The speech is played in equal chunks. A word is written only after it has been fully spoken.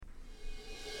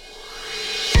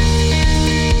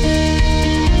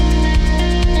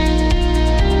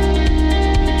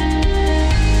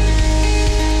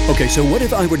So what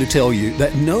if I were to tell you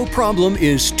that no problem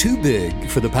is too big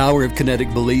for the power of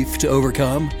kinetic belief to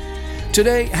overcome?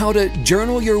 Today, how to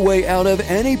journal your way out of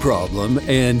any problem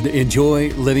and enjoy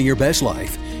living your best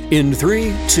life. In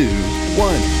 3, 2,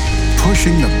 1.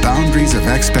 Pushing the boundaries of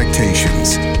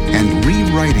expectations and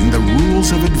rewriting the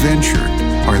rules of adventure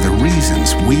are the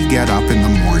reasons we get up in the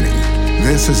morning.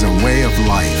 This is a way of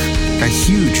life, a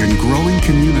huge and growing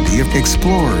community of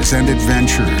explorers and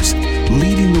adventurers,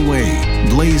 leading the way,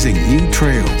 blazing new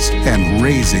trails, and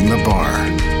raising the bar.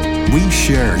 We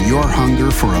share your hunger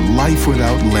for a life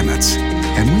without limits,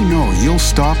 and we know you'll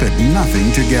stop at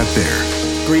nothing to get there.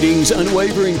 Greetings,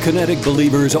 unwavering kinetic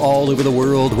believers all over the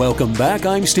world. Welcome back.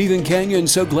 I'm Stephen Canyon.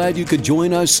 So glad you could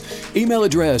join us. Email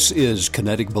address is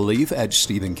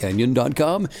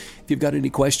kineticbelief@stephencanyon.com. If you've got any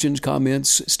questions,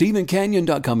 comments,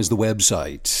 stephencanyon.com is the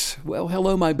website. Well,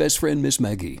 hello, my best friend, Miss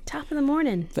Maggie. Top of the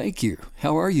morning. Thank you.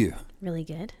 How are you? Really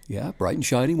good. Yeah, bright and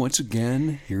shiny once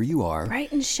again. Here you are.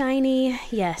 Bright and shiny,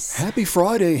 yes. Happy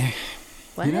Friday.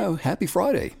 What? You know, happy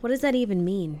Friday. What does that even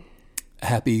mean?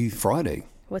 Happy Friday.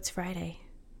 What's Friday?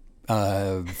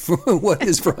 What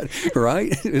is Friday,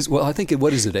 right? Well, I think,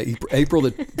 what is it, April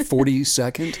the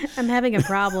 42nd? I'm having a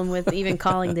problem with even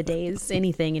calling the days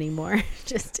anything anymore.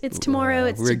 It's tomorrow,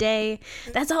 it's today.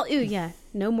 That's all. Ooh, yeah.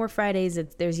 No more Fridays.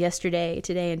 There's yesterday,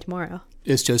 today, and tomorrow.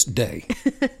 It's just day.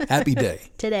 Happy day.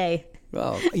 Today.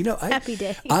 Well, happy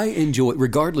day. I enjoy,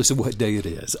 regardless of what day it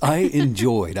is, I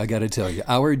got to tell you,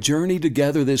 our journey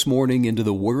together this morning into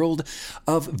the world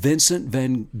of Vincent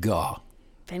van Gogh.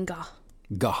 Van Gogh.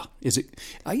 Gogh. Is it?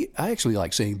 I actually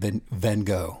like saying Van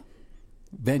Gogh.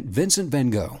 Vincent van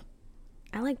Gogh.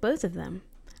 I like both of them.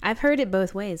 I've heard it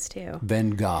both ways too.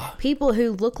 Van Gogh. People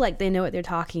who look like they know what they're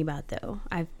talking about, though,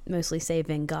 I mostly say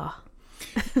Van Gogh.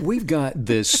 We've got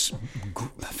this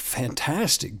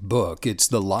fantastic book. It's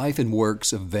The Life and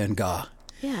Works of Van Gogh.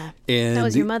 Yeah. And that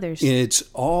was your mother's. It's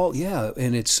all, yeah,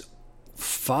 and it's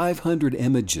 500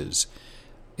 images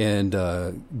and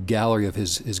gallery of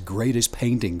his greatest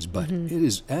paintings, but it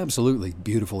is absolutely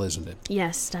beautiful, isn't it?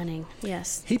 Yes, stunning.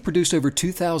 Yes. He produced over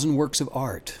 2,000 works of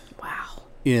art. Wow.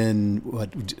 In,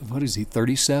 what is he,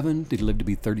 37? Did he live to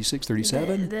be 36,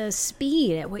 37? The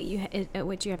speed at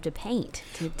which you have to paint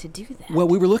to do that. Well,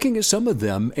 we were looking at some of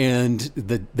them, and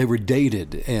they were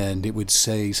dated, and it would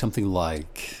say something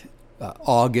like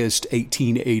August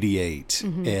 1888,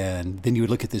 and then you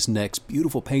would look at this next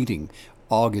beautiful painting,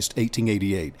 August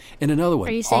 1888, and another one,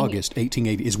 August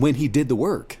 1880, is when he did the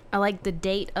work. I like the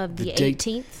date of the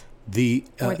 18th?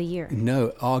 Or the year?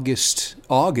 No, August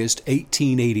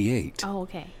 1888. Oh,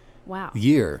 okay. Wow. The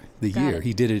year. It.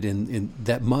 He did it in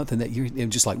that month and that year,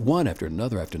 and just like one after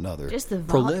another after another. Just the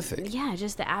prolific. Yeah,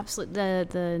 just the absolute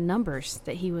the numbers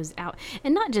that he was out,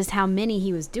 and not just how many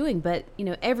he was doing, but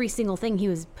every single thing he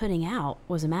was putting out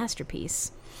was a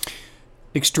masterpiece.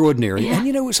 Extraordinary. Yeah.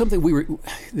 And something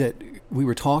we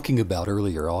were talking about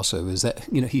earlier also is that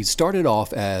he started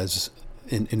off as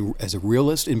a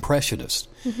realist impressionist,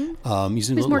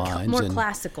 using little lines. More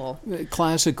classical.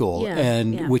 Classical,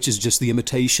 yeah. Which is just the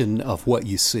imitation of what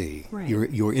you see. Right.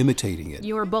 You're imitating it.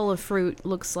 Your bowl of fruit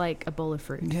looks like a bowl of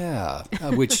fruit. Yeah,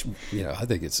 which I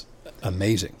think it's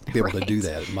amazing to be able to do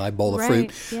that. My bowl of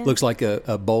Right, fruit looks like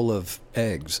a bowl of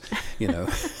eggs,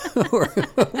 or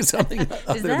something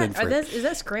other than fruit. Is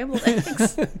that scrambled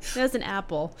eggs? That's an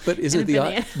apple. But isn't it the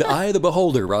eye of the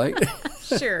beholder, right?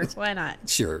 Sure, why not?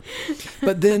 Sure.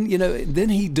 But then, then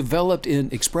he developed in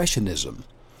Expressionism,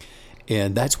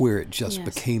 and that's where it just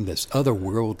became this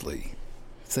otherworldly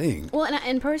thing. Well,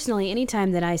 and personally,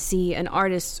 anytime that I see an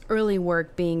artist's early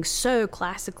work being so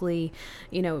classically,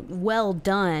 well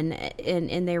done,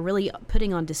 and they're really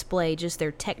putting on display just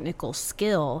their technical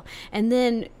skill, and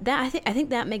then that I think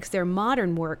that makes their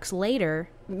modern works later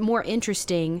more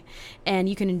interesting, and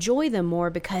you can enjoy them more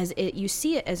because you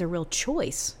see it as a real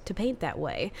choice to paint that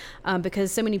way.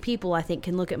 Because so many people, I think,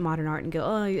 can look at modern art and go,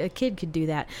 "Oh, a kid could do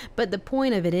that," but the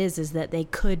point of it is that they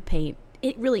could paint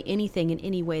really anything in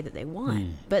any way that they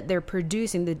want, but they're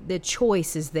producing the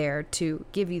choice is there to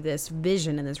give you this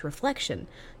vision and this reflection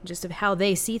just of how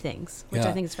they see things, which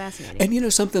I think is fascinating.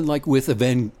 And something like with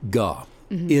Van Gogh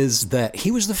is that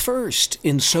he was the first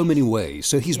in so many ways.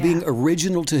 So he's being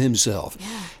original to himself.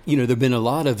 Yeah. There have been a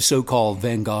lot of so-called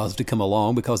Van Goghs to come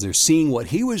along because they're seeing what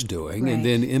he was doing and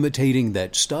then imitating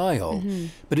that style,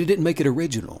 but it didn't make it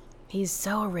original. He's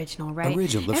so original, right?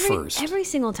 Original, the first. Every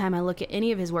single time I look at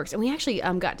any of his works, and we actually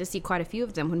got to see quite a few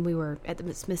of them when we were at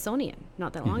the Smithsonian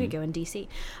not that long ago in D.C.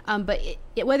 But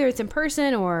whether it's in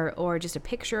person or just a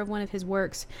picture of one of his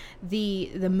works,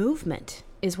 the movement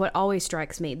is what always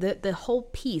strikes me. The whole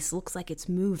piece looks like it's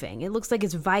moving. It looks like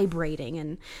it's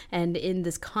vibrating and in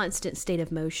this constant state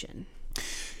of motion.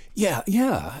 Yeah.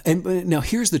 And now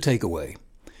here's the takeaway.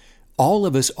 All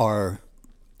of us are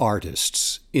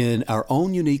artists in our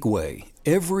own unique way.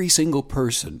 Every single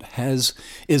person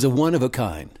is a one of a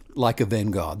kind, like a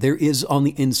Van Gogh. There is on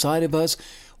the inside of us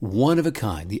one of a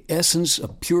kind, the essence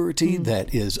of purity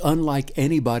that is unlike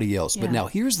anybody else. Yeah. But now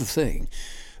here's the thing.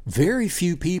 Very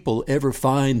few people ever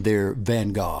find their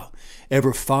Van Gogh,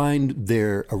 ever find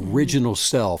their original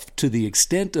self to the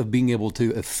extent of being able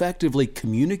to effectively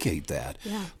communicate that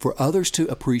for others to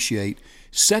appreciate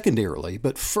secondarily,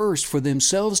 but first for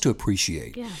themselves to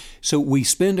appreciate. Yeah. So we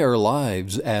spend our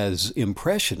lives as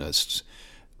impressionists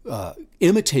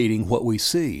imitating what we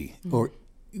see or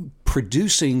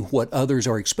producing what others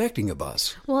are expecting of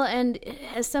us. Well, and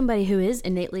as somebody who is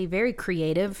innately very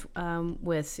creative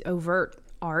with overt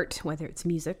art, whether it's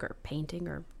music or painting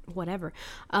or whatever,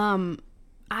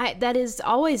 that is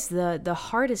always the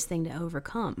hardest thing to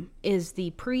overcome, is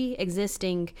the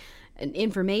pre-existing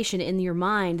information in your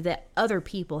mind that other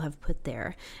people have put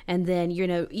there. And then,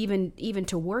 even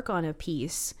to work on a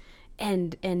piece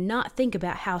and not think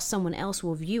about how someone else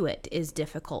will view it is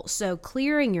difficult. So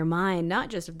clearing your mind, not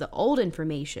just of the old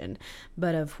information,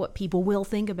 but of what people will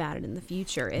think about it in the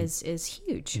future is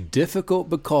huge. Difficult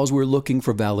because we're looking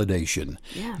for validation.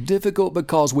 Yeah. Difficult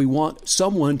because we want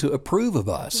someone to approve of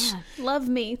us. Yeah. Love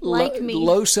me, like me.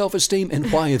 Low self-esteem.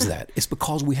 And why is that? It's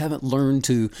because we haven't learned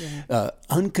to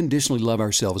unconditionally love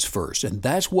ourselves first. And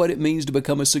that's what it means to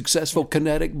become a successful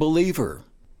kinetic believer.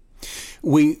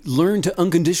 We learn to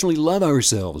unconditionally love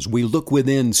ourselves. We look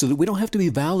within so that we don't have to be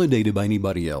validated by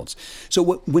anybody else. So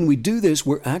when we do this,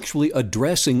 we're actually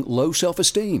addressing low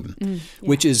self-esteem,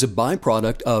 which is a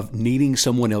byproduct of needing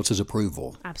someone else's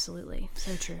approval. Absolutely.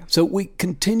 So true. So we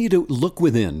continue to look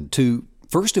within to,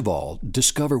 first of all,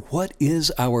 discover what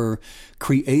is our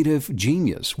creative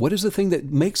genius. What is the thing that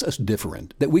makes us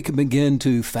different, that we can begin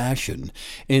to fashion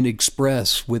and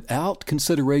express without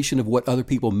consideration of what other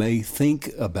people may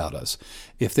think about us,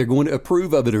 if they're going to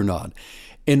approve of it or not.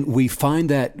 And we find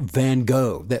that Van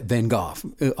Gogh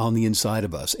on the inside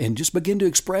of us and just begin to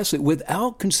express it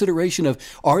without consideration of,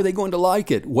 are they going to like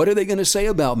it? What are they going to say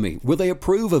about me? Will they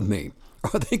approve of me?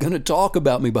 Are they going to talk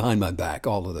about me behind my back?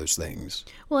 All of those things.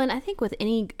 Well, and I think with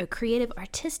any creative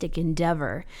artistic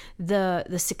endeavor, the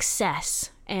success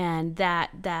and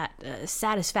that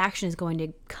satisfaction is going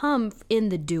to come in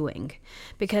the doing,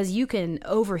 because you can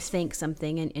overthink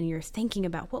something and you're thinking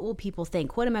about, what will people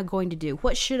think? What am I going to do?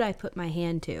 What should I put my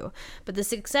hand to? But the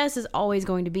success is always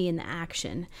going to be in the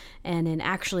action and in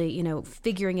actually,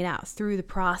 figuring it out through the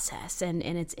process. And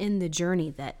it's in the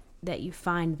journey that you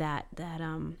find that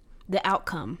the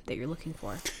outcome that you're looking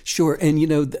for. Sure. And,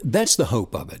 that's the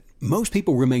hope of it. Most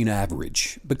people remain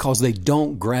average because they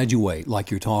don't graduate like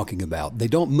you're talking about. They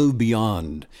don't move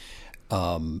beyond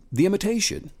the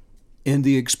imitation and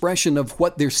the expression of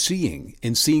what they're seeing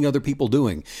and seeing other people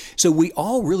doing. So we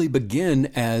all really begin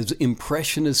as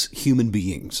impressionist human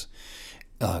beings.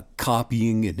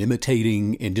 Copying and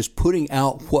imitating and just putting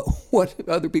out what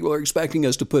other people are expecting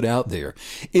us to put out there.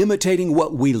 Imitating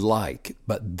what we like.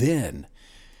 But then,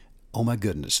 oh my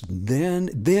goodness,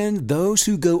 then those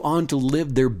who go on to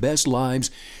live their best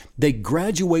lives, they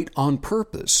graduate on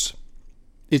purpose.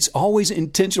 It's always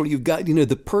intentional. You've got,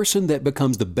 the person that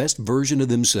becomes the best version of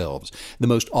themselves, the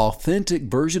most authentic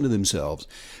version of themselves,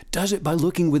 does it by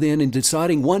looking within and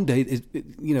deciding one day,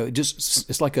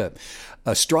 it's like a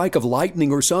strike of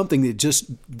lightning or something that just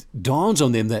dawns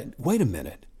on them that, wait a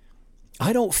minute,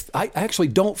 I actually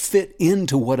don't fit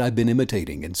into what I've been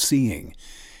imitating and seeing.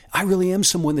 I really am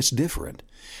someone that's different.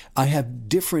 I have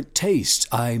different tastes.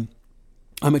 I'm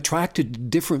attracted to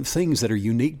different things that are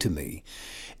unique to me.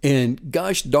 And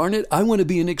gosh darn it, I want to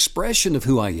be an expression of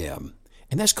who I am.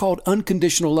 And that's called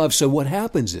unconditional love. So what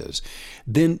happens is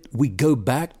then we go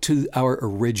back to our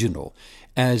original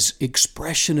as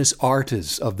expressionist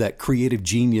artists of that creative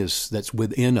genius that's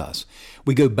within us.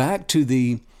 We go back to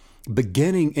the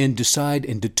beginning and decide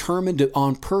and determine to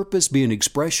on purpose be an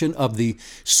expression of the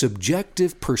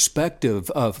subjective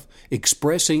perspective of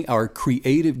expressing our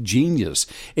creative genius.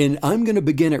 And I'm going to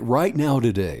begin it right now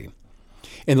today.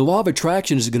 And the law of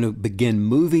attraction is going to begin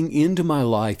moving into my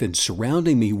life and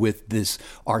surrounding me with this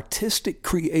artistic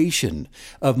creation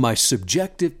of my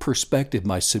subjective perspective,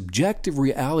 my subjective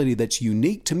reality that's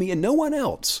unique to me and no one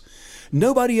else.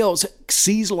 Nobody else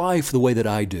sees life the way that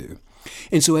I do.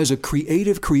 And so as a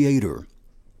creative creator,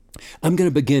 I'm going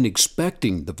to begin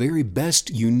expecting the very best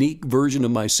unique version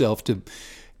of myself to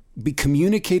be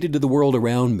communicated to the world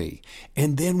around me.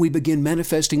 And then we begin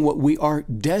manifesting what we are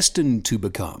destined to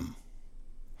become.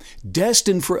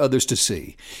 Destined for others to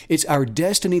see. It's our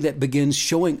destiny that begins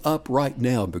showing up right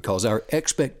now because our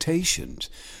expectations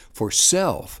for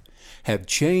self have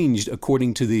changed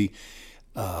according to the,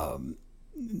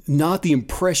 not the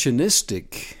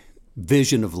impressionistic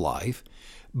vision of life,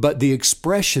 but the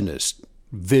expressionist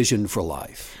vision for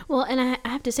life. Well, and I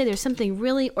have to say there's something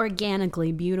really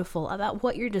organically beautiful about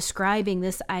what you're describing,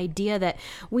 this idea that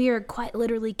we are quite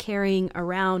literally carrying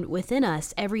around within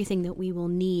us everything that we will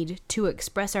need to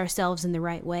express ourselves in the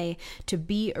right way, to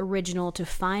be original, to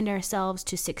find ourselves,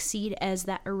 to succeed as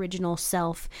that original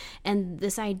self. And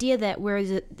this idea that we're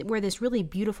this really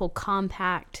beautiful,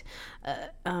 compact,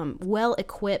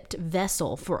 well-equipped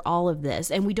vessel for all of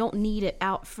this, and we don't need it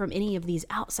out from any of these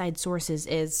outside sources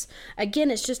is, again,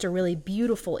 it's just a really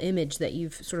beautiful image that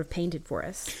you've sort of painted for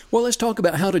us. Well, let's talk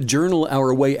about how to journal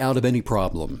our way out of any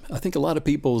problem. I think a lot of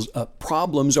people's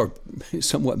problems are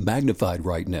somewhat magnified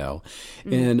right now,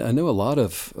 and I know a lot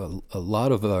of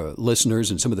listeners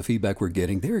and some of the feedback we're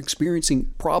getting, they're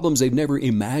experiencing problems they've never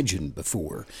imagined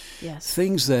before. Yes,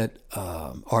 things that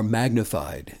are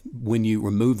magnified when you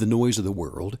remove the noise of the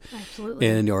world. Absolutely.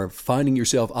 And are finding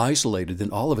yourself isolated. Then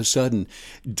all of a sudden,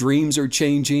 dreams are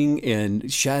changing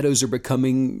and shadows are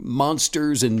becoming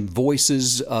monsters, and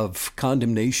voices of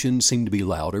condemnation seem to be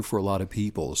louder for a lot of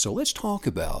people. So let's talk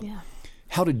about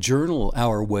how to journal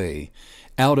our way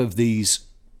out of these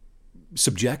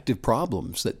subjective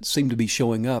problems that seem to be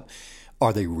showing up.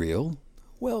 Are they real?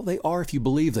 Well, they are if you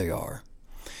believe they are.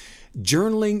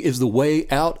 Journaling is the way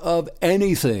out of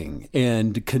anything,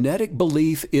 and kinetic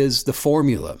belief is the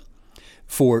formula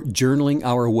for journaling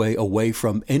our way away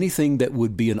from anything that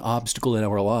would be an obstacle in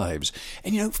our lives.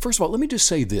 And first of all, let me just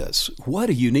say this. What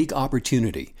a unique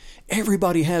opportunity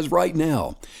everybody has right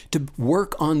now to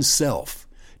work on self,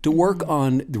 to work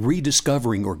on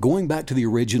rediscovering or going back to the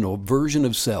original version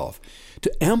of self,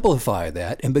 to amplify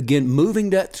that and begin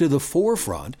moving that to the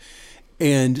forefront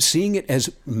and seeing it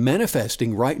as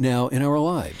manifesting right now in our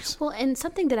lives. Well, and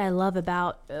something that I love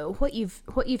about what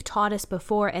you've taught us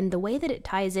before, and the way that it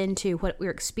ties into what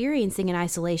we're experiencing in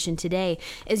isolation today,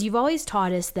 is you've always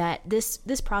taught us that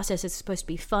this process is supposed to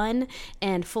be fun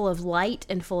and full of light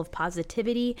and full of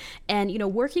positivity. And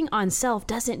working on self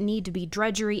doesn't need to be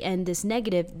drudgery and this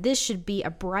negative. This should be a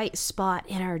bright spot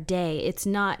in our day. It's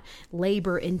not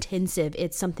labor intensive.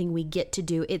 It's something we get to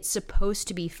do. It's supposed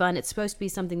to be fun. It's supposed to be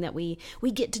something that we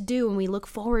get to do and we look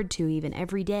forward to even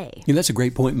every day. That's a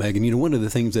great point, Megan. One of the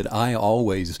things that I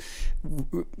always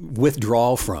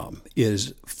withdraw from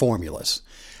is formulas.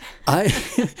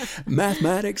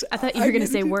 Mathematics. I thought you were going to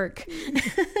say work.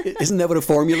 Isn't that what a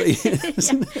formula is? It's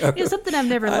something I've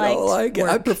never liked. I don't like it.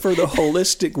 I prefer the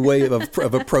holistic way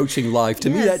of approaching life. To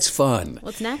me, that's fun. Well,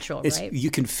 it's natural, right?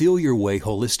 You can feel your way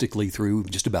holistically through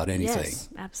just about anything. Yes,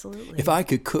 absolutely. If I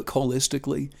could cook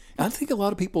holistically, I think a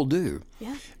lot of people do.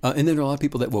 Yeah. And then there are a lot of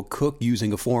people that will cook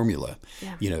using a formula.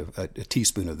 Yeah. A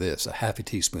teaspoon of this, a half a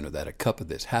teaspoon of that, a cup of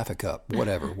this, half a cup,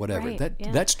 whatever. Right,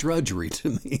 That's drudgery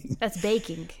to me. That's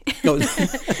baking. No,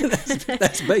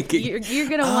 that's baking. You're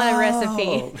going to want a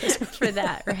recipe for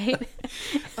that, right?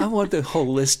 I want the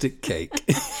holistic cake.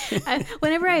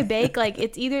 Whenever I bake,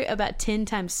 it's either about 10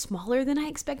 times smaller than I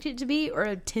expect it to be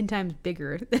or 10 times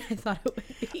bigger than I thought it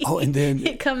would be. Oh, and then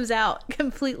it comes out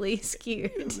completely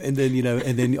skewed. And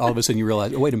then all of a sudden you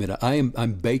realize, wait a minute,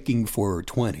 I'm baking for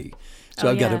 20. So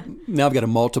I've got to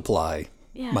multiply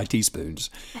my teaspoons.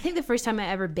 I think the first time I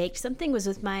ever baked something was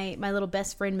with my little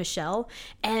best friend Michelle,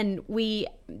 and we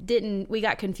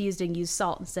got confused and used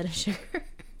salt instead of sugar.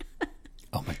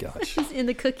 Oh my gosh. In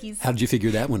the cookies. How did you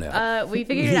figure that one out? We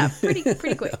figured it out pretty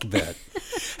quick. I bet.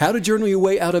 How to journal your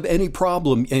way out of any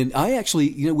problem. And I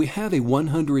actually, we have a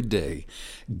 100-day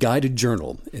guided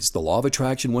journal. It's the Law of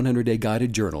Attraction 100-day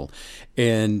guided journal.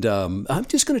 And I'm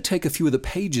just going to take a few of the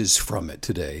pages from it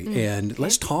today. And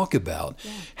let's talk about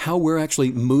how we're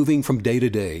actually moving from day to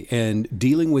day and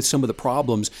dealing with some of the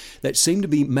problems that seem to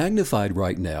be magnified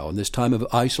right now in this time of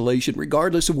isolation,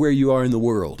 regardless of where you are in the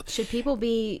world. Should people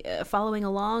be following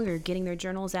along or getting their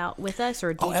journals out with us?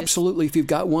 Or absolutely. If you've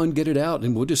got one, get it out.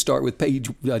 And we'll just start with page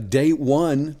day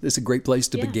 1. This is a great place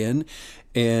to begin.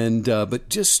 And but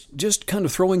just kind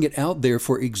of throwing it out there.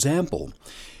 For example,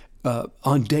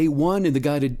 on day 1 in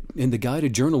the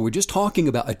guided journal, we're just talking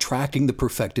about attracting the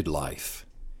perfected life,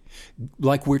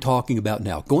 like we're talking about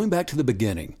now. Going back to the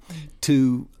beginning,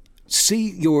 to see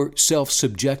yourself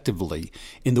subjectively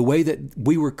in the way that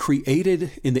we were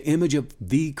created in the image of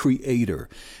the Creator,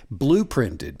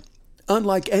 blueprinted,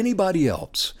 unlike anybody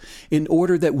else, in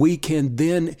order that we can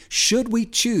then, should we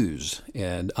choose,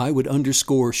 and I would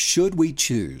underscore, should we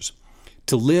choose,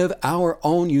 to live our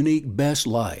own unique best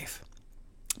life,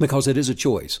 because it is a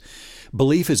choice.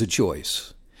 Belief is a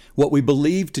choice. What we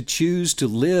believe to choose to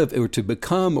live or to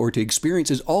become or to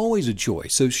experience is always a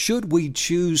choice. So should we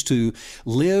choose to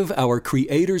live our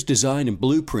Creator's design and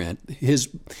blueprint,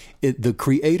 the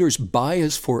Creator's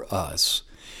bias for us,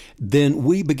 then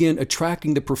we begin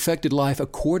attracting the perfected life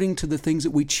according to the things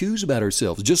that we choose about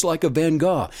ourselves. Just like a Van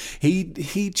Gogh,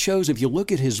 he chose, if you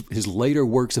look at his later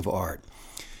works of art,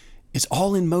 it's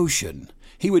all in motion.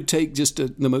 He would take just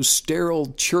the most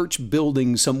sterile church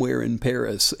building somewhere in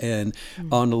Paris and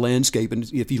on the landscape. And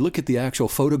if you look at the actual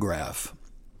photograph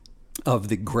of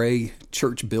the gray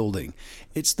church building,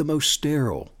 it's the most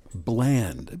sterile,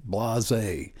 bland,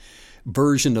 blasé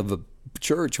version of a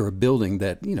church or a building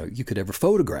that, you could ever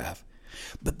photograph.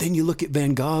 But then you look at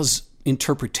Van Gogh's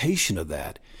interpretation of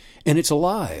that, and it's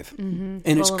alive, and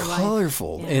it's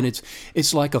colorful, and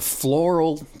it's like a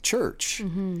floral church.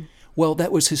 Well,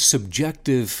 that was his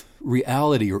subjective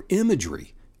reality or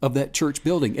imagery of that church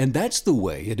building. And that's the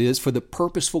way it is for the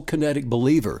purposeful kinetic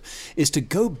believer, is to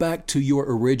go back to your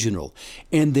original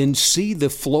and then see the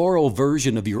floral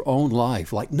version of your own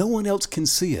life like no one else can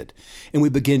see it. And we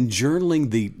begin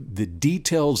journaling the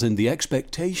details and the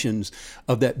expectations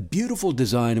of that beautiful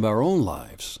design of our own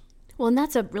lives. Well, and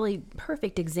that's a really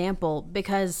perfect example,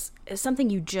 because something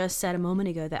you just said a moment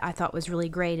ago that I thought was really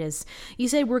great is you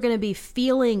said we're going to be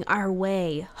feeling our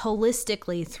way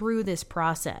holistically through this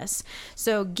process.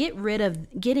 So getting rid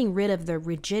of the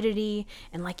rigidity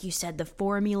and, like you said, the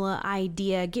formula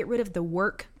idea, get rid of the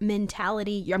work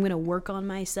mentality. I'm going to work on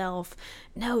myself.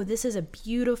 No, this is a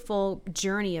beautiful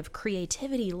journey of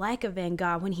creativity, like a Van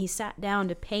Gogh when he sat down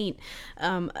to paint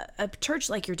a church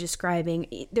like you're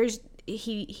describing.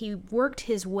 He worked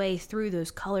his way through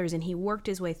those colors, and he worked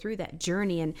his way through that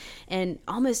journey, and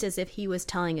almost as if he was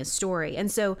telling a story.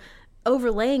 And so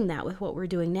overlaying that with what we're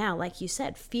doing now, like you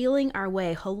said, feeling our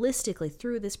way holistically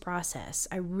through this process,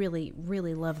 I really,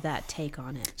 really love that take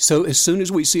on it. So as soon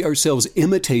as we see ourselves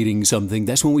imitating something,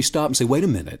 that's when we stop and say, wait a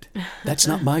minute, that's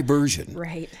not my version.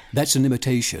 Right. That's an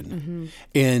imitation.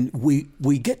 And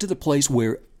we get to the place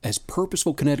where, as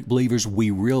purposeful kinetic believers, we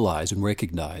realize and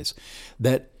recognize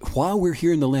that while we're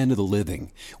here in the land of the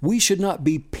living, we should not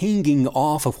be pinging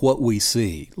off of what we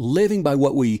see, living by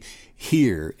what we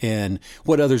hear and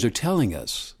what others are telling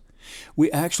us.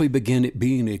 We actually begin it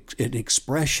being an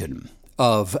expression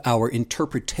of our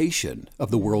interpretation of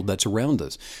the world that's around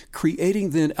us, creating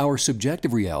then our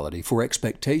subjective reality for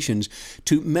expectations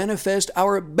to manifest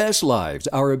our best lives,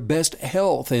 our best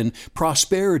health and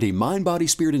prosperity, mind, body,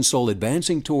 spirit, and soul,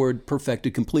 advancing toward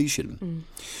perfected completion.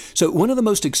 So one of the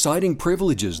most exciting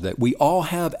privileges that we all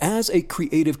have as a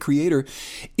creative creator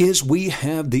is we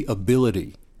have the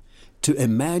ability to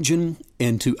imagine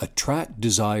and to attract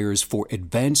desires for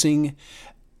advancing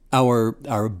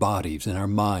our bodies and our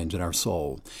minds and our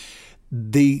soul.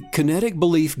 The kinetic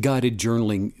belief guided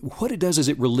journaling, what it does is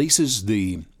it releases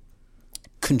the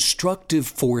constructive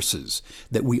forces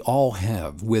that we all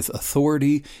have with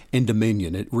authority and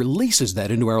dominion. It releases that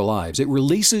into our lives. It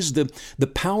releases the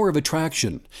power of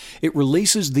attraction. It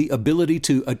releases the ability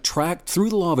to attract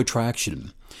through the law of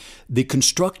attraction the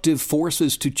constructive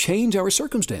forces to change our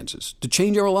circumstances, to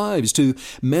change our lives, to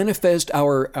manifest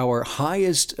our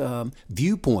highest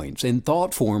viewpoints and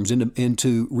thought forms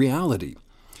into reality.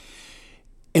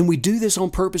 And we do this on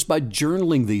purpose by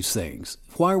journaling these things.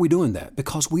 Why are we doing that?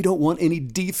 Because we don't want any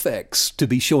defects to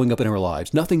be showing up in our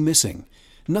lives. Nothing missing,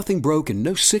 nothing broken,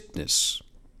 no sickness,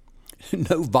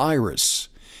 no virus,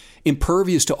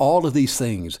 impervious to all of these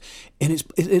things. And it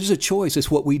is a choice.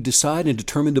 It's what we decide and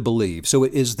determine to believe. So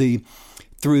it is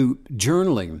through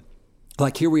journaling,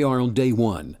 like here we are on day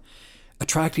one,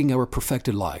 attracting our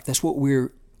perfected life. That's what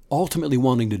we're ultimately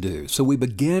wanting to do. So we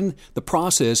begin the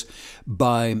process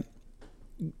by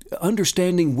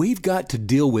understanding we've got to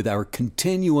deal with our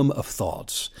continuum of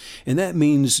thoughts. And that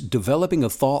means developing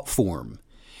a thought form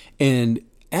and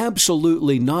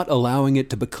absolutely not allowing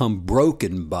it to become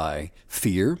broken by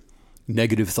fear,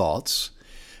 negative thoughts.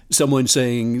 Someone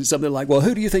saying something like, well,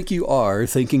 who do you think you are,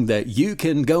 thinking that you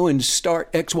can go and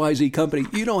start XYZ company?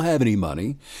 You don't have any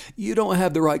money. You don't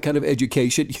have the right kind of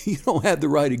education. You don't have the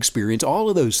right experience, all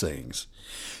of those things.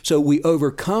 So we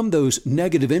overcome those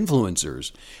negative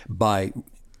influencers by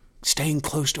staying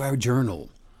close to our journal.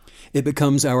 It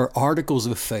becomes our articles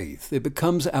of faith. It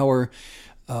becomes our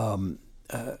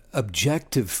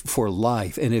objective for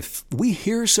life. And if we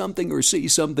hear something or see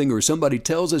something or somebody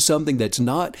tells us something that's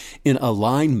not in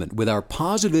alignment with our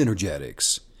positive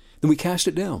energetics, then we cast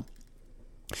it down.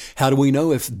 How do we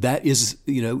know if that is,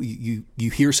 you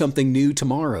hear something new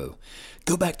tomorrow?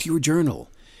 Go back to your journal.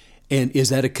 And is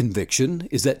that a conviction?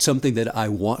 Is that something that I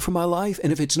want for my life?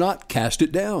 And if it's not, cast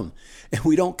it down. And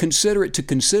we don't consider it. To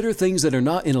consider things that are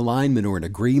not in alignment or in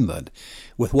agreement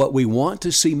with what we want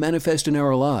to see manifest in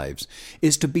our lives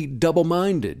is to be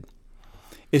double-minded.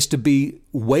 It's to be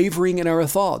wavering in our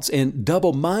thoughts. And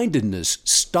double-mindedness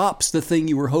stops the thing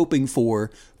you were hoping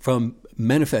for from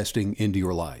manifesting into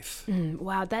your life.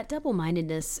 Wow, that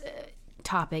double-mindedness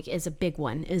topic is a big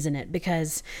one, isn't it?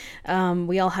 Because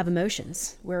we all have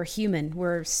emotions. We're human.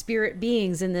 We're spirit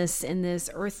beings in this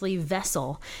earthly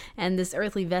vessel, and this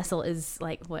earthly vessel is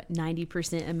like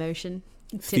 90% emotion.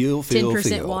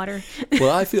 10% water. Well,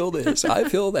 I feel this. I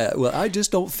feel that. Well, I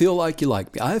just don't feel like you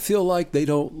like me. I feel like they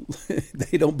don't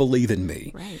believe in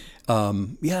me. Right.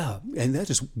 Yeah, and that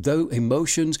is though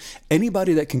emotions.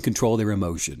 Anybody that can control their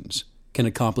emotions can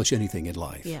accomplish anything in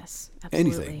life. Yes,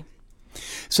 absolutely. Anything.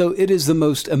 So it is the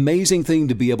most amazing thing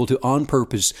to be able to, on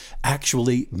purpose,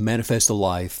 actually manifest the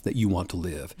life that you want to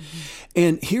live. Mm-hmm.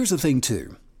 And here's the thing,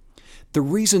 too. The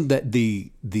reason that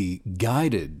the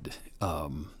guided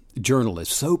journal is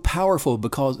so powerful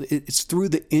because it's through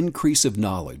the increase of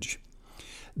knowledge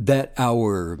that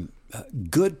our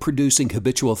good producing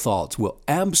habitual thoughts will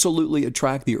absolutely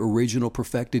attract the original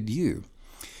perfected you,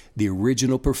 the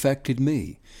original perfected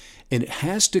me. And it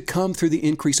has to come through the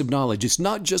increase of knowledge. It's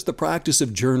not just the practice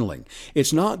of journaling.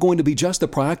 It's not going to be just the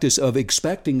practice of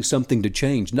expecting something to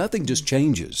change. Nothing just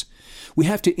changes. We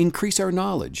have to increase our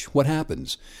knowledge. What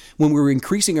happens? When we're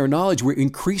increasing our knowledge, we're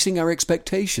increasing our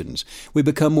expectations. We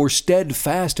become more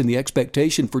steadfast in the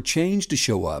expectation for change to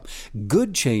show up,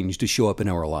 good change to show up in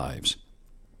our lives.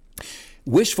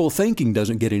 Wishful thinking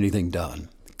doesn't get anything done.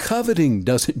 Coveting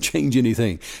doesn't change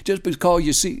anything. Just because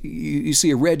you see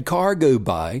a red car go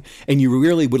by and you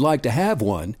really would like to have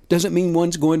one doesn't mean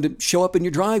one's going to show up in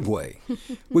your driveway.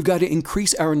 We've got to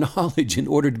increase our knowledge in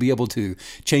order to be able to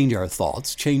change our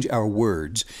thoughts, change our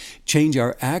words, change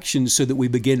our actions so that we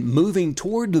begin moving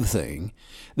toward the thing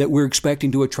that we're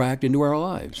expecting to attract into our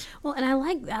lives. Well, and I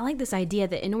like this idea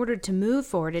that in order to move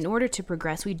forward, in order to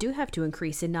progress, we do have to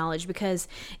increase in knowledge, because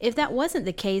if that wasn't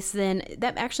the case, then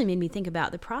that actually made me think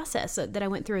about the process that I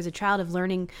went through as a child of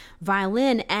learning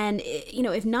violin. And,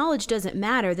 if knowledge doesn't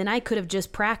matter, then I could have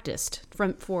just practiced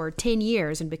for 10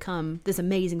 years and become this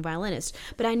amazing violinist.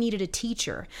 But I needed a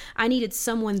teacher. I needed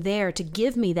someone there to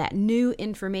give me that new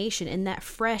information and that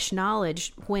fresh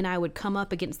knowledge when I would come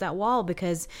up against that wall,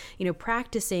 because,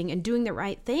 practicing and doing the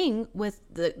right thing with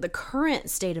the current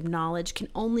state of knowledge can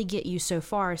only get you so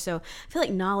far. So I feel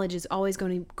like knowledge is always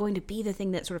going to be the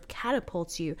thing that sort of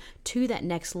catapults you to that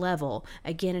next level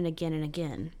again and again and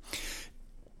again.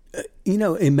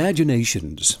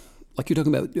 Imaginations, like you're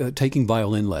talking about taking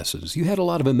violin lessons. You had a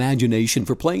lot of imagination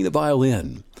for playing the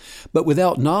violin, but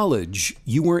without knowledge,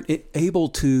 you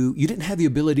didn't have the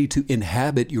ability to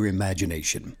inhabit your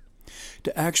imagination,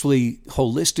 to actually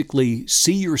holistically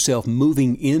see yourself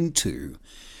moving into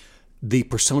the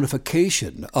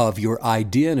personification of your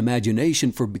idea and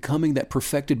imagination for becoming that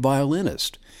perfected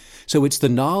violinist. So it's the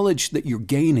knowledge that you're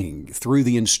gaining through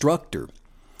the instructor,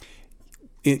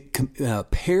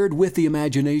 paired with the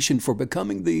imagination for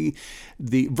becoming the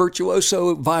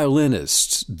virtuoso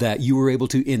violinist, that you were able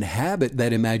to inhabit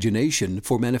that imagination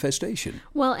for manifestation.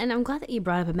 Well, and I'm glad that you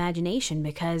brought up imagination,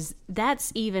 because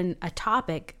that's even a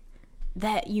topic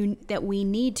that we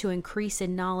need to increase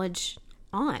in knowledge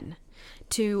on,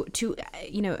 to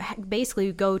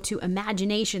basically go to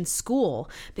imagination school,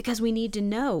 because we need to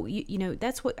know.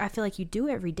 That's what I feel like you do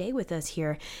every day with us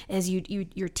here, is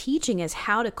you're teaching us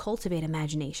how to cultivate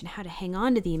imagination, how to hang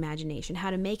on to the imagination, how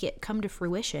to make it come to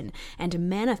fruition and to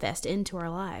manifest into our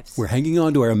lives. We're hanging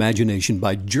on to our imagination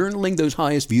by journaling those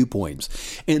highest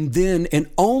viewpoints, and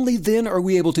only then are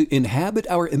we able to inhabit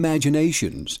our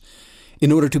imaginations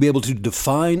in order to be able to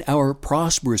define our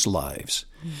prosperous lives.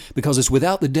 Because it's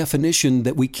without the definition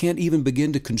that we can't even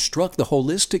begin to construct the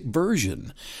holistic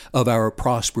version of our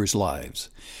prosperous lives.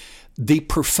 The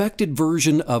perfected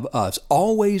version of us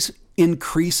always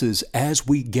increases as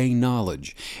we gain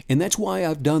knowledge. And that's why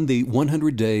I've done the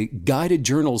 100-day guided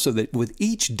journal, so that with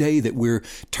each day that we're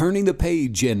turning the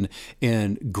page and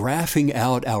graphing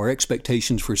out our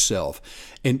expectations for self,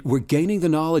 and we're gaining the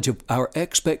knowledge of our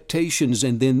expectations,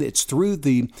 and then it's through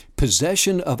the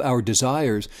possession of our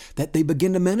desires that they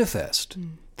begin to manifest.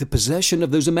 the possession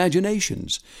of those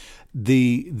imaginations,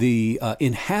 the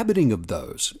inhabiting of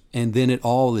those, and then it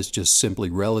all is just simply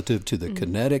relative to the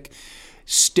kinetic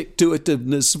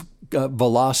stick-to-itiveness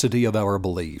velocity of our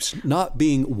beliefs, not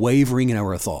being wavering in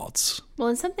our thoughts. Well,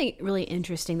 and something really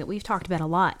interesting that we've talked about a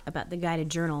lot about the guided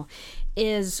journal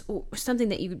is something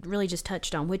that you really just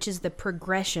touched on, which is the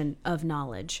progression of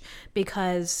knowledge,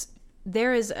 because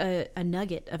there is a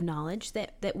nugget of knowledge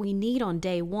that we need on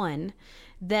day one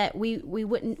that we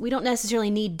don't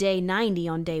necessarily need day 90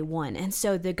 on day one. And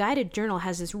so the guided journal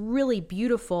has this really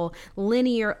beautiful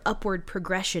linear upward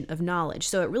progression of knowledge.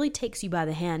 So it really takes you by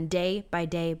the hand day by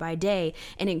day by day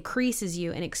and increases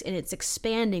you, and it's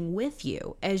expanding with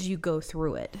you as you go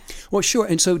through it. Well, sure.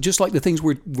 And so just like the things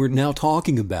we're now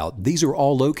talking about, these are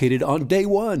all located on day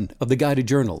one of the guided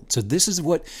journal. So this is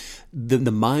what the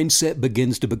mindset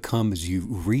begins to become as you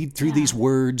read through these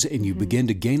words and you begin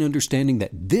to gain understanding that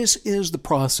this is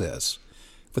the process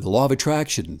for the law of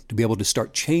attraction to be able to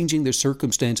start changing the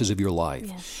circumstances of your life.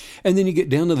 Yes. And then you get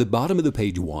down to the bottom of the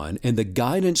page one, and the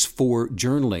guidance for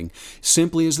journaling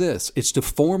simply is this. It's to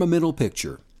form a mental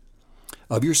picture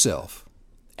of yourself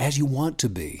as you want to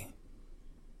be.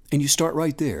 And you start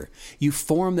right there. You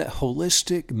form that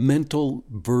holistic mental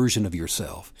version of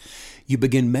yourself. You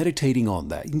begin meditating on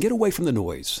that. You can get away from the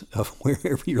noise of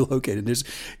wherever you're located.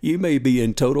 You may be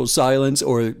in total silence,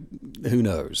 or who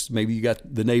knows, maybe you got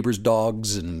the neighbor's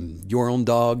dogs and your own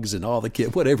dogs and all the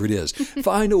kids, whatever it is.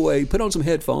 Find a way, put on some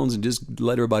headphones and just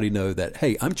let everybody know that,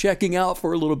 hey, I'm checking out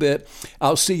for a little bit.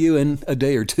 I'll see you in a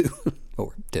day or two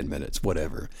or 10 minutes,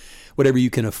 whatever you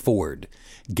can afford.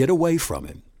 Get away from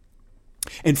it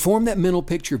and form that mental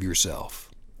picture of yourself.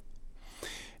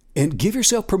 And give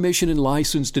yourself permission and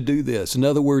license to do this. In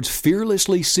other words,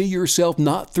 fearlessly see yourself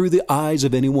not through the eyes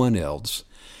of anyone else.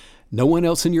 No one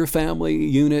else in your family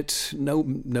unit, no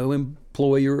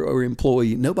employer or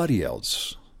employee, nobody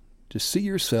else. Just see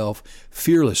yourself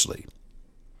fearlessly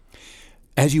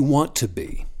as you want to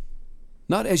be,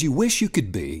 not as you wish you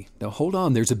could be. Now, hold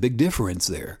on, there's a big difference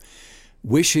there.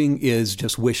 Wishing is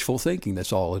just wishful thinking.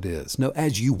 That's all it is. No,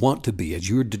 as you want to be, as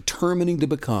you're determining to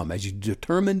become, as you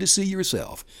determine to see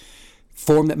yourself,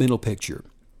 form that mental picture.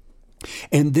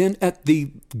 And then at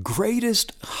the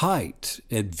greatest height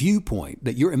and viewpoint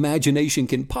that your imagination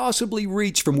can possibly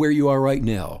reach from where you are right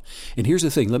now. And here's the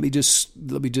thing. Let me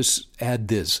just add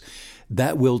this.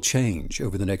 That will change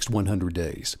over the next 100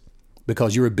 days,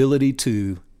 because your ability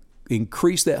to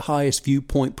increase that highest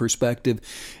viewpoint perspective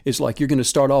is like you're going to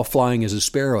start off flying as a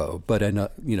sparrow, but in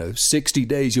 60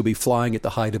 days you'll be flying at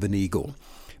the height of an eagle.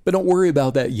 But don't worry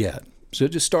about that yet. So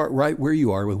just start right where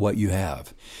you are with what you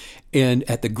have. And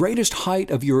at the greatest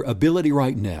height of your ability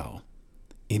right now,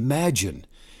 imagine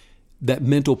that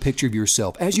mental picture of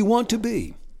yourself as you want to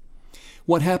be.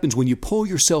 What happens when you pull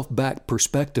yourself back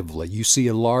perspectively? You see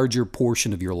a larger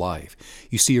portion of your life.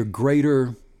 You see a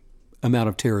greater amount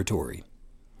of territory.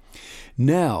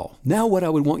 Now what I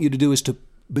would want you to do is to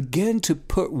begin to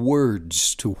put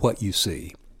words to what you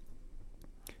see.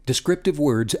 Descriptive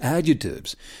words,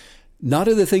 adjectives, not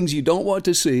of the things you don't want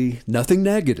to see, nothing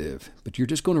negative, but you're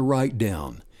just going to write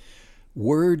down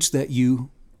words that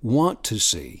you want to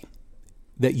see,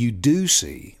 that you do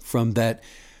see from that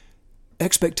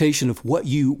expectation of what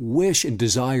you wish and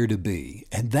desire to be.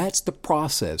 And that's the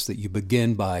process that you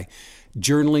begin by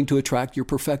journaling to attract your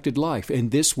perfected life.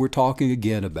 And this we're talking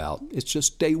again about. It's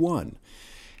just day one.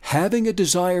 Having a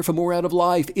desire for more out of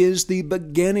life is the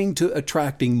beginning to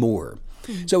attracting more.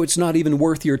 Mm-hmm. So it's not even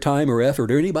worth your time or effort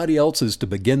or anybody else's to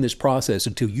begin this process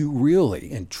until you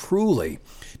really and truly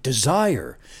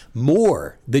desire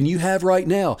more than you have right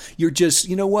now. You're just,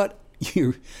 you know what?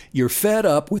 You're fed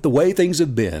up with the way things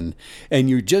have been, and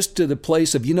you're just to the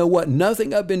place of, you know what,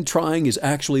 nothing I've been trying is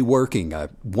actually working.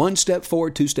 One step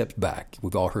forward, two steps back.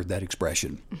 We've all heard that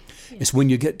expression. Yeah. It's when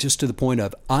you get just to the point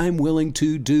of, I'm willing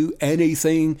to do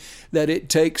anything that it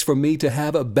takes for me to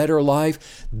have a better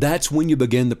life. That's when you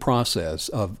begin the process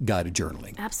of guided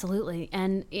journaling. Absolutely.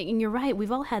 And you're right.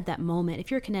 We've all had that moment. If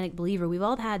you're a kinetic believer, we've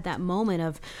all had that moment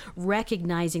of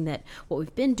recognizing that what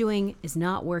we've been doing is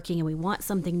not working and we want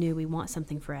something new. We want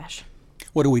something fresh.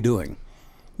 What are we doing?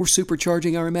 We're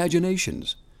supercharging our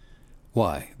imaginations.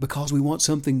 Why? Because we want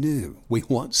something new. We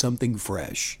want something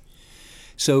fresh.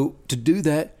 So to do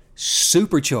that,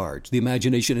 supercharge the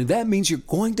imagination. And that means you're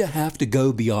going to have to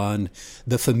go beyond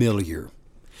the familiar.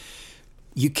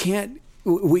 We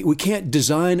can't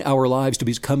design our lives to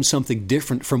become something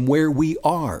different from where we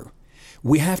are.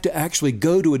 We have to actually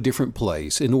go to a different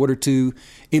place in order to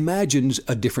imagine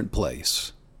a different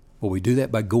place. Well, we do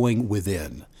that by going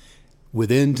within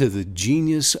to the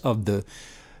genius of the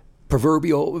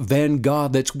proverbial Van Gogh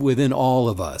that's within all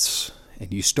of us.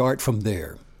 And you start from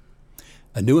there.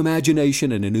 A new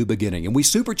imagination and a new beginning. And we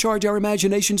supercharge our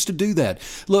imaginations to do that.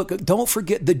 Look, don't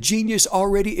forget the genius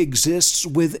already exists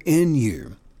within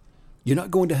you. You're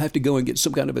not going to have to go and get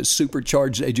some kind of a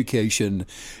supercharged education.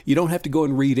 You don't have to go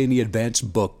and read any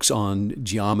advanced books on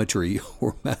geometry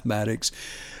or mathematics.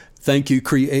 Thank you,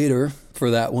 Creator,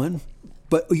 for that one.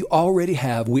 But you already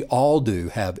have, we all do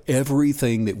have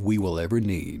everything that we will ever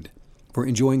need for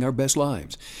enjoying our best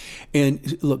lives.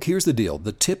 And look, here's the deal.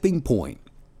 The tipping point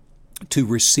to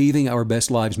receiving our best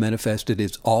lives manifested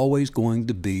is always going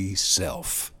to be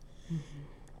self.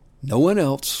 No one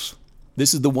else.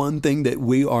 This is the one thing that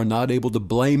we are not able to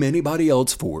blame anybody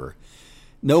else for.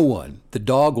 No one. The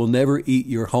dog will never eat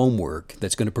your homework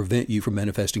that's going to prevent you from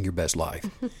manifesting your best life.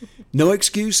 No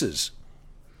excuses.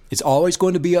 It's always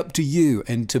going to be up to you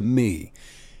and to me.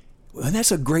 And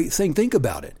that's a great thing. Think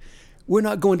about it. We're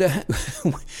not going to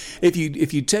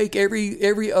if you take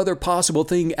every other possible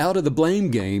thing out of the blame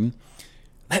game,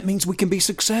 that means we can be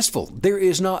successful. There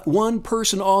is not one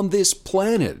person on this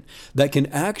planet that can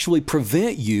actually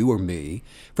prevent you or me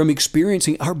from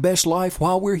experiencing our best life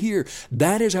while we're here.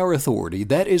 That is our authority.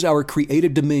 That is our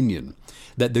creative dominion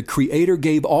that the Creator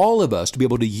gave all of us to be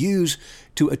able to use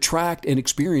to attract and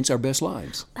experience our best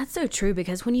lives. That's so true,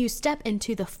 because when you step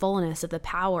into the fullness of the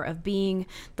power of being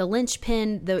the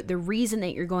linchpin, the reason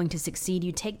that you're going to succeed,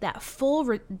 you take that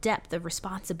full depth of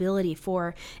responsibility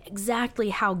for exactly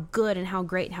how good and how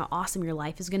great and how awesome your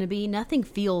life is going to be. Nothing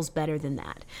feels better than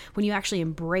that. When you actually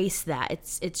embrace that,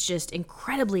 it's just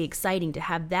incredibly exciting to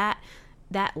have that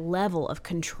level of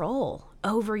control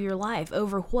over your life,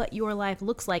 over what your life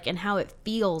looks like and how it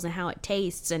feels and how it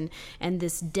tastes, and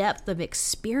this depth of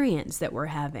experience that we're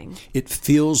having. It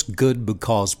feels good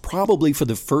because probably for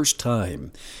the first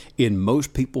time in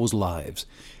most people's lives,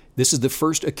 this is the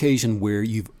first occasion where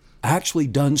you've actually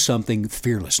done something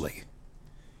fearlessly.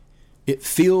 It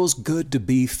feels good to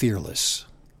be fearless.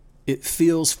 It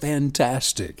feels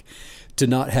fantastic to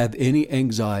not have any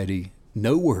anxiety,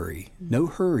 no worry, no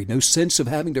hurry, no sense of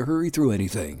having to hurry through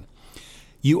anything.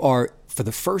 You are, for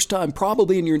the first time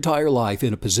probably in your entire life,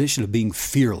 in a position of being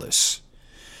fearless,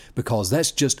 because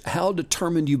that's just how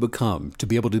determined you become to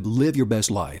be able to live your best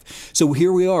life. So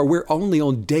here we are. We're only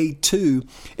on day 2,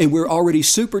 and we're already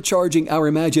supercharging our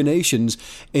imaginations,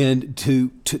 and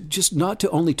to just not to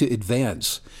only to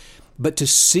advance, but to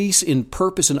cease in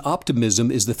purpose and optimism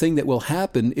is the thing that will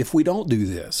happen if we don't do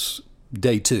this.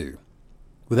 Day 2.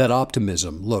 Without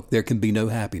optimism, look, there can be no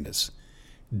happiness.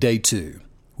 Day 2.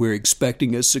 We're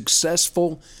expecting a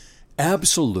successful,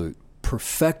 absolute,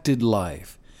 perfected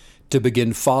life to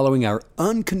begin following our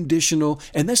unconditional,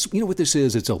 and that's, you know what this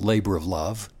is? It's a labor of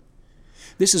love.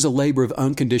 This is a labor of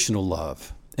unconditional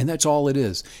love, and that's all it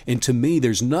is. And to me,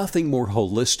 there's nothing more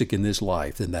holistic in this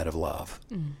life than that of love.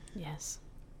 Yes.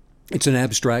 It's an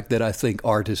abstract that I think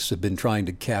artists have been trying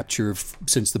to capture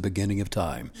since the beginning of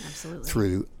time. Absolutely.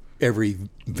 Through every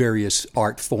various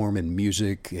art form and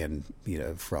music, and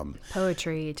from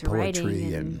poetry to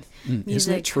writing and music,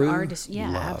 isn't that true? Artists,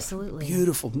 yeah, love. Absolutely.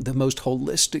 Beautiful. The most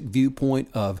holistic viewpoint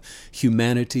of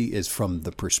humanity is from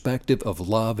the perspective of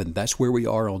love, and that's where we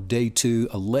are on day 2,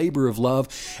 a labor of love,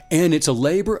 and it's a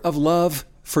labor of love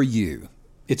for you.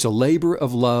 It's a labor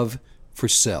of love for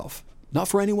self, not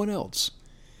for anyone else.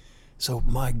 So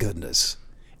my goodness.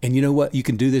 And you know what? You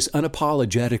can do this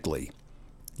unapologetically.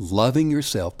 Loving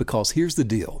yourself, because here's the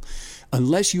deal.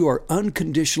 Unless you are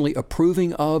unconditionally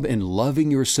approving of and loving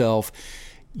yourself,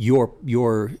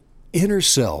 your inner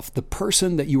self, the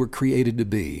person that you were created to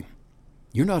be,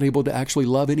 you're not able to actually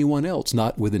love anyone else,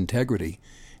 not with integrity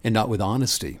and not with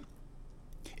honesty.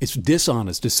 It's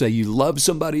dishonest to say you love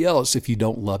somebody else if you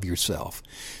don't love yourself.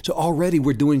 So already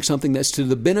we're doing something that's to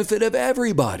the benefit of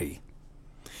everybody.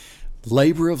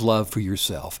 Labor of love for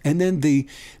yourself. And then the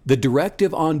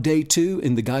directive on day 2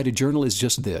 in the guided journal is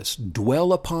just this: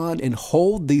 dwell upon and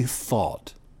hold the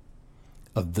thought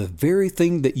of the very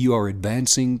thing that you are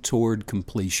advancing toward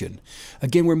completion.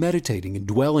 Again, we're meditating and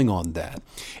dwelling on that.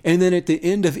 And then at the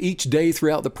end of each day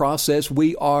throughout the process,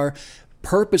 we are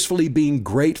purposefully being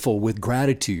grateful with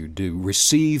gratitude to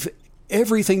receive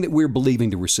everything that we're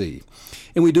believing to receive.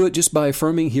 And we do it just by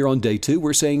affirming here on day 2.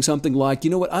 We're saying something like, you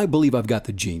know what, I believe I've got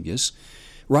the genius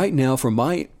right now for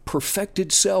my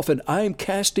perfected self, and I am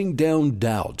casting down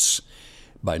doubts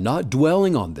by not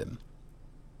dwelling on them.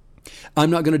 I'm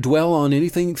not going to dwell on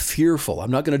anything fearful. I'm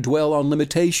not going to dwell on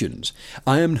limitations.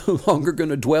 I am no longer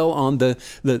going to dwell on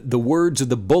the words of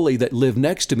the bully that lived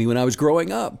next to me when I was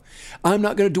growing up. I'm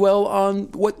not going to dwell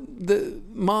on what the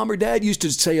mom or dad used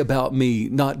to say about me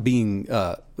not being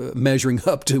measuring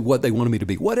up to what they wanted me to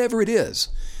be, whatever it is.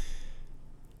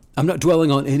 I'm not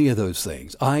dwelling on any of those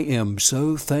things. I am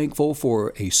so thankful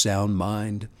for a sound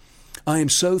mind. I am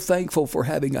so thankful for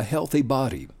having a healthy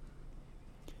body.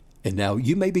 And now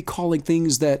you may be calling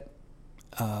things that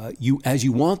as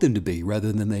you want them to be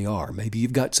rather than they are. Maybe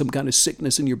you've got some kind of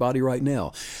sickness in your body right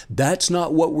now. That's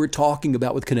not what we're talking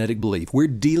about with kinetic belief. We're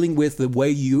dealing with the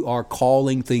way you are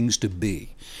calling things to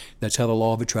be. That's how the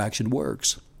law of attraction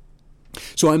works.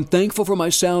 So I'm thankful for my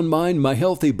sound mind, my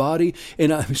healthy body,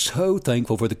 and I'm so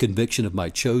thankful for the conviction of my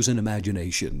chosen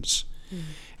imaginations.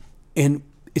 And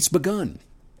it's begun.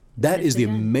 That is the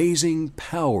amazing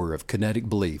power of kinetic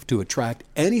belief to attract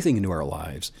anything into our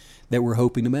lives that we're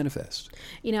hoping to manifest.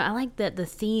 You know, I like that the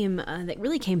theme that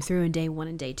really came through in day 1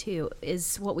 and day 2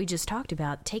 is what we just talked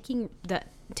about,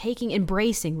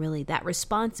 embracing really that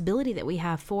responsibility that we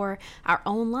have for our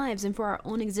own lives and for our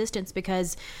own existence.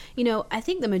 Because, you know, I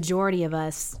think the majority of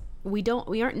us, we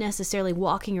aren't necessarily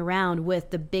walking around with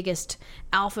the biggest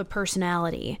alpha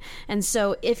personality. And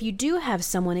so if you do have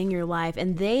someone in your life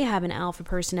and they have an alpha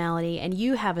personality and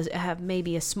you have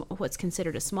maybe what's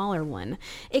considered a smaller one,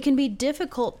 it can be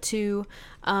difficult to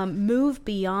move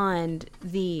beyond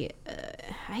the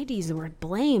I hate to use the word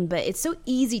blame, but it's so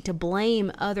easy to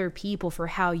blame other people for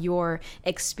how you're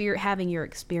having your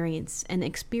experience and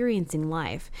experiencing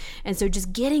life. And so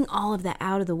just getting all of that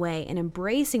out of the way and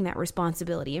embracing that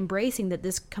responsibility, embracing that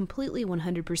this completely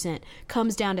 100%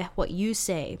 comes down to what you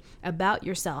say about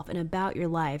yourself and about your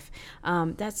life.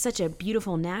 That's such a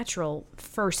beautiful, natural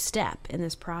first step in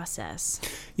this process.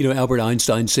 You know, Albert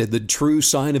Einstein said the true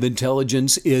sign of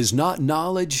intelligence is not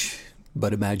knowledge,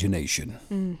 but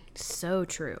imagination. So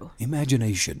true.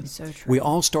 Imagination. So true. We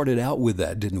all started out with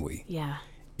that, didn't we? Yeah.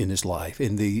 In this life,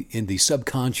 in the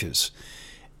subconscious.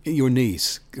 Your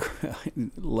niece,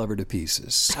 love her to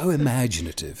pieces. So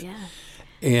imaginative. Yeah.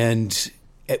 And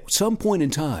at some point in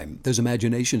time, those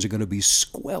imaginations are going to be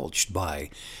squelched by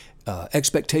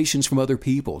expectations from other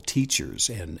people, teachers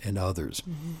and others.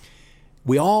 Mm-hmm.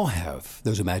 We all have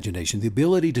those imaginations, the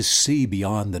ability to see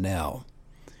beyond the now.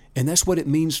 And that's what it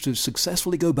means to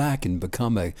successfully go back and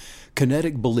become a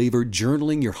kinetic believer,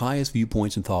 journaling your highest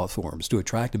viewpoints and thought forms to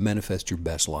attract and manifest your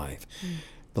best life.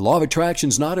 The law of attraction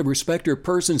is not a respecter of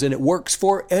persons, and it works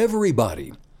for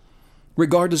everybody.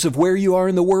 Regardless of where you are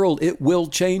in the world, it will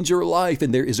change your life,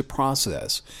 and there is a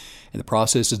process. And the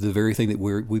process is the very thing that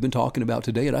we've been talking about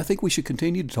today, and I think we should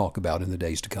continue to talk about in the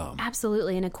days to come.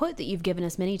 Absolutely. And a quote that you've given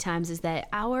us many times is that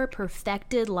our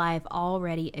perfected life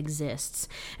already exists.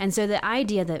 And so the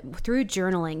idea that through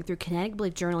journaling, through kinetic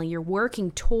belief journaling, you're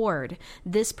working toward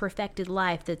this perfected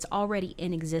life that's already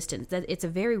in existence, that it's a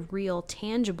very real,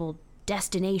 tangible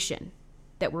destination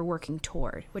that we're working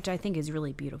toward, which I think is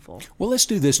really beautiful. Well, let's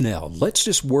do this now. Let's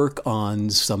just work on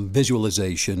some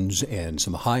visualizations and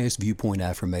some highest viewpoint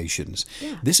affirmations.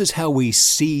 Yeah. This is how we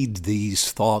seed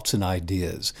these thoughts and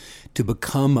ideas to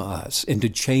become us and to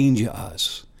change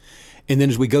us. And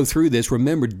then as we go through this,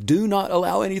 remember, do not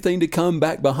allow anything to come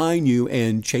back behind you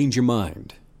and change your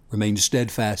mind. Remain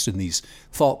steadfast in these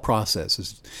thought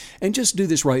processes. And just do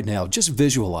this right now. Just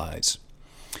visualize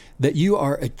that you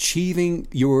are achieving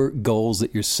your goals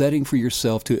that you're setting for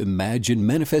yourself to imagine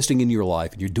manifesting in your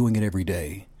life, and you're doing it every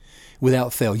day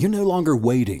without fail. You're no longer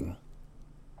waiting.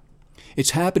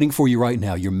 It's happening for you right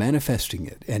now. You're manifesting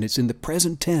it, and it's in the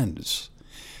present tense.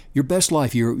 Your best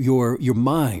life, your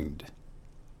mind,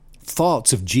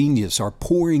 thoughts of genius are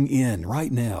pouring in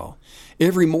right now.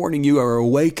 Every morning you are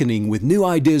awakening with new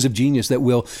ideas of genius that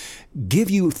will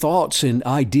give you thoughts and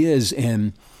ideas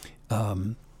and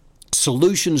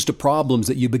solutions to problems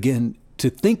that you begin to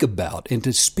think about and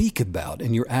to speak about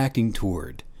and you're acting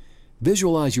toward.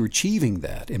 Visualize you're achieving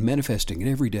that and manifesting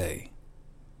it every day.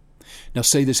 Now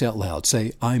say this out loud.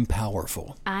 Say, I'm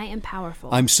powerful. I am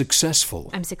powerful. I'm successful.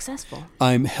 I'm successful.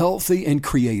 I'm healthy and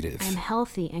creative. I'm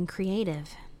healthy and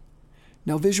creative.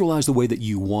 Now visualize the way that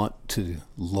you want to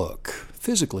look,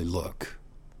 physically look,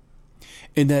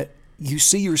 and that you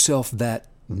see yourself that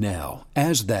now,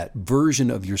 as that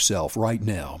version of yourself right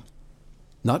now.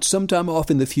 Not sometime off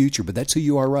in the future, but that's who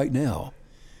you are right now.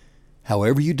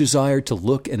 However you desire to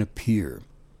look and appear,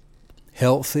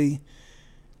 healthy,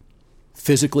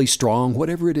 physically strong,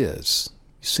 whatever it is,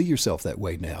 see yourself that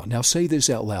way now. Now say this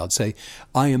out loud. Say,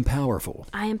 I am powerful.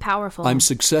 I am powerful. I'm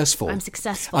successful. I'm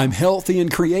successful. I'm healthy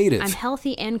and creative. I'm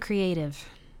healthy and creative.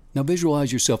 Now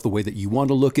visualize yourself the way that you want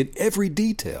to look in every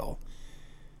detail.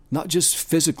 Not just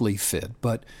physically fit,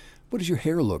 but what does your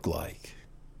hair look like?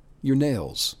 Your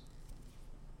nails?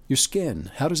 Your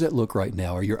skin? How does that look right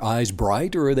now? Are your eyes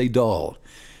bright or are they dull?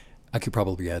 I could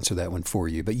probably answer that one for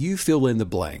you, but you fill in the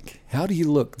blank. How do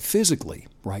you look physically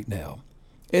right now?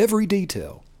 Every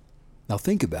detail. Now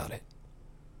think about it.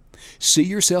 See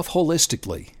yourself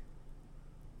holistically.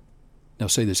 Now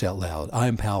say this out loud. I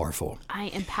am powerful. I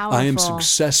am powerful. I am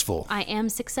successful. I am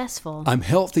successful. I'm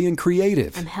healthy and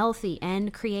creative. I'm healthy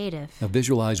and creative. Now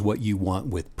visualize what you want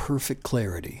with perfect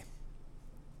clarity.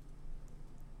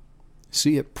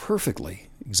 See it perfectly,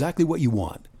 exactly what you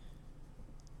want.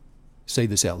 Say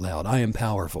this out loud. I am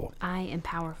powerful. I am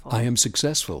powerful. I am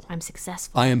successful. I'm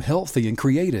successful. I am healthy and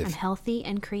creative. I'm healthy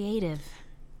and creative.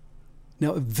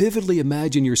 Now vividly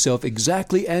imagine yourself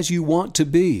exactly as you want to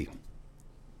be.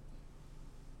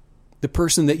 The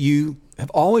person that you have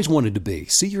always wanted to be.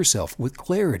 See yourself with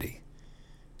clarity.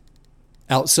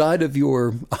 Outside of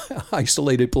your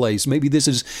isolated place. Maybe this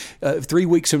is 3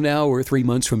 weeks from now or 3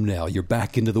 months from now. You're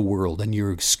back into the world and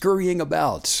you're scurrying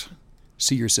about.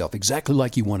 See yourself exactly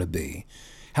like you want to be.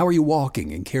 How are you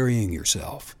walking and carrying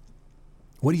yourself?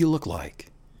 What do you look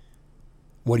like?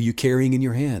 What are you carrying in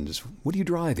your hands? What are you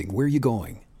driving? Where are you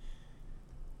going?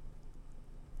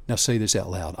 Now say this out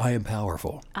loud. I am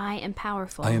powerful. I am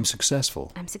powerful. I am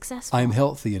successful. I'm successful. I am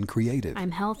healthy and creative.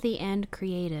 I'm healthy and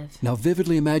creative. Now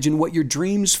vividly imagine what your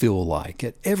dreams feel like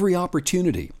at every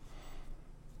opportunity.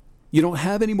 You don't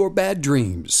have any more bad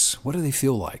dreams. What do they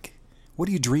feel like? What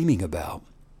are you dreaming about?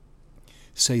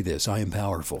 Say this. I am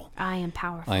powerful. I am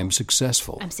powerful. I am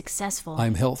successful. I'm successful. I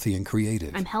am healthy and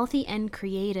creative. I'm healthy and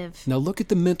creative. Now look at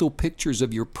the mental pictures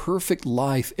of your perfect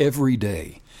life every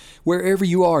day. Wherever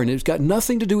you are, and it's got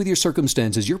nothing to do with your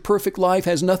circumstances. Your perfect life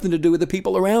has nothing to do with the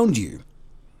people around you.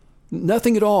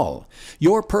 Nothing at all.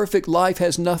 Your perfect life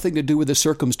has nothing to do with the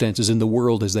circumstances in the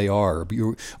world as they are,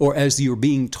 or as you're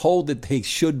being told that they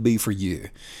should be for you.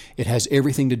 It has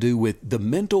everything to do with the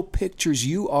mental pictures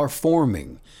you are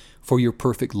forming for your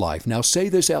perfect life. Now say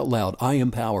this out loud. I am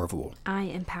powerful. I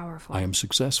am powerful. I am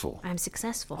successful. I'm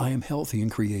successful. I am healthy and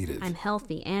creative. I'm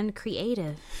healthy and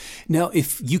creative. Now,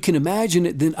 if you can imagine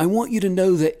it, then I want you to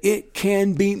know that it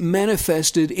can be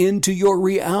manifested into your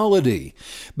reality,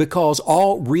 because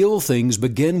all real things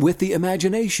begin with the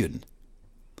imagination.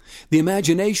 The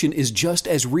imagination is just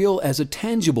as real as a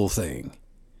tangible thing.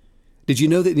 Did you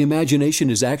know that the imagination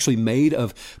is actually made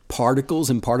of particles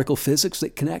and particle physics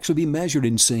that can actually be measured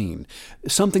and seen?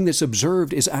 Something that's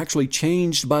observed is actually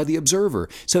changed by the observer.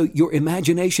 So your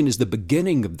imagination is the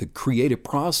beginning of the creative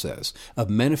process of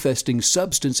manifesting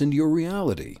substance into your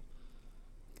reality.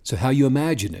 So how you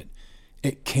imagine it,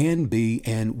 it can be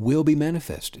and will be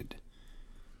manifested.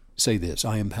 Say this.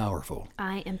 I am powerful.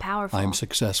 I am powerful. I am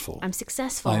successful. I'm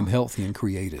successful. I am healthy and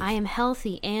creative. I am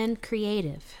healthy and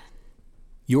creative.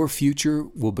 Your future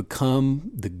will become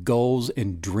the goals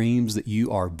and dreams that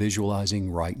you are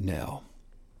visualizing right now.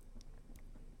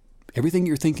 Everything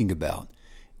you're thinking about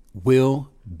will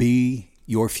be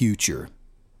your future.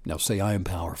 Now say, I am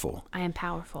powerful. I am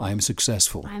powerful. I am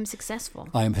successful. I am successful.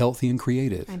 I am healthy and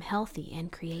creative. I'm healthy and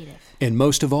creative. And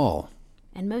most of all,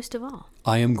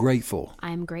 I am grateful.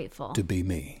 I am grateful to be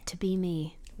me. To be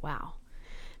me. Wow.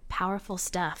 Powerful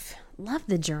stuff. Love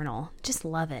the journal. Just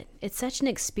love it. It's such an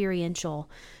experiential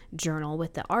journal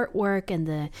with the artwork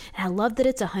and I love that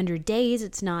it's 100 days.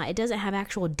 It doesn't have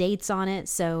actual dates on it.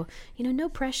 So, no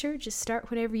pressure. Just start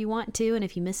whenever you want to. And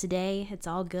if you miss a day, it's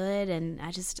all good. And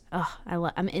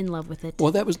I'm in love with it.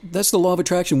 Well, that's the Law of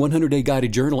Attraction 100-day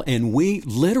guided journal. And we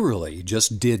literally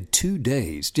just did 2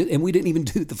 days. And we didn't even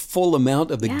do the full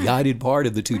amount of the guided part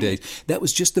of the 2 days. That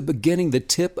was just the beginning, the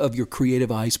tip of your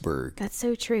creative iceberg. That's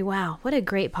so true. Wow. What a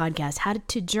great podcast. How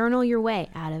to journal your way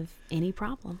out of any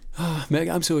problem. Meg,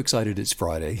 I'm so excited it's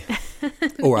Friday.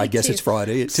 Or I guess too. It's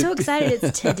Friday. So excited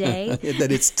it's today.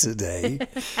 That it's today.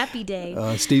 Happy day.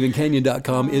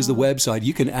 StephenKenyon.com is the website.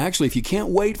 You can actually, if you can't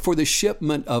wait for the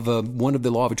shipment of one of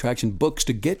the Law of Attraction books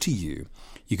to get to you,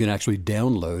 you can actually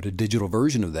download a digital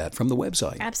version of that from the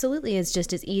website. Absolutely. It's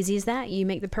just as easy as that. You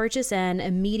make the purchase and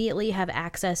immediately have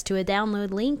access to a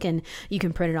download link, and you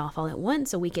can print it off all at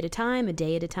once, a week at a time, a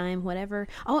day at a time, whatever.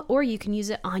 Oh, or you can use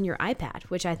it on your iPad,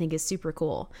 which I think is super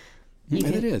cool.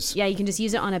 It is. Yeah, you can just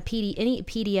use it on any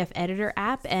PDF editor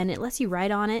app, and it lets you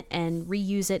write on it and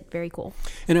reuse it. Very cool.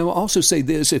 And I will also say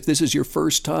this, if this is your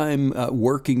first time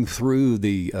working through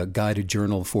the guided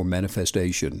journal for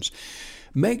manifestations,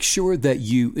 make sure that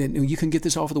and you can get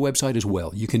this off of the website as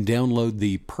well. You can download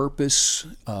the Purpose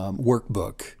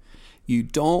workbook. You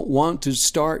don't want to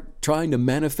start trying to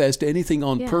manifest anything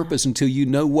on purpose until you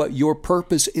know what your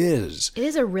purpose is. It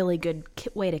is a really good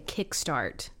way to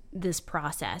kickstart this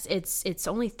process. It's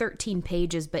only 13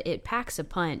 pages, but it packs a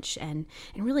punch and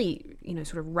really,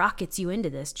 sort of rockets you into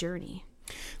this journey.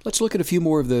 Let's look at a few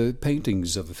more of the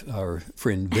paintings of our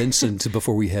friend Vincent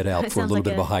before we head out for a little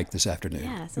bit of a hike this afternoon.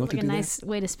 Yeah, sounds like a nice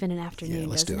way to spend an afternoon,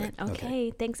 let's doesn't do it? it.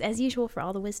 Okay, thanks as usual for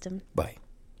all the wisdom. Bye.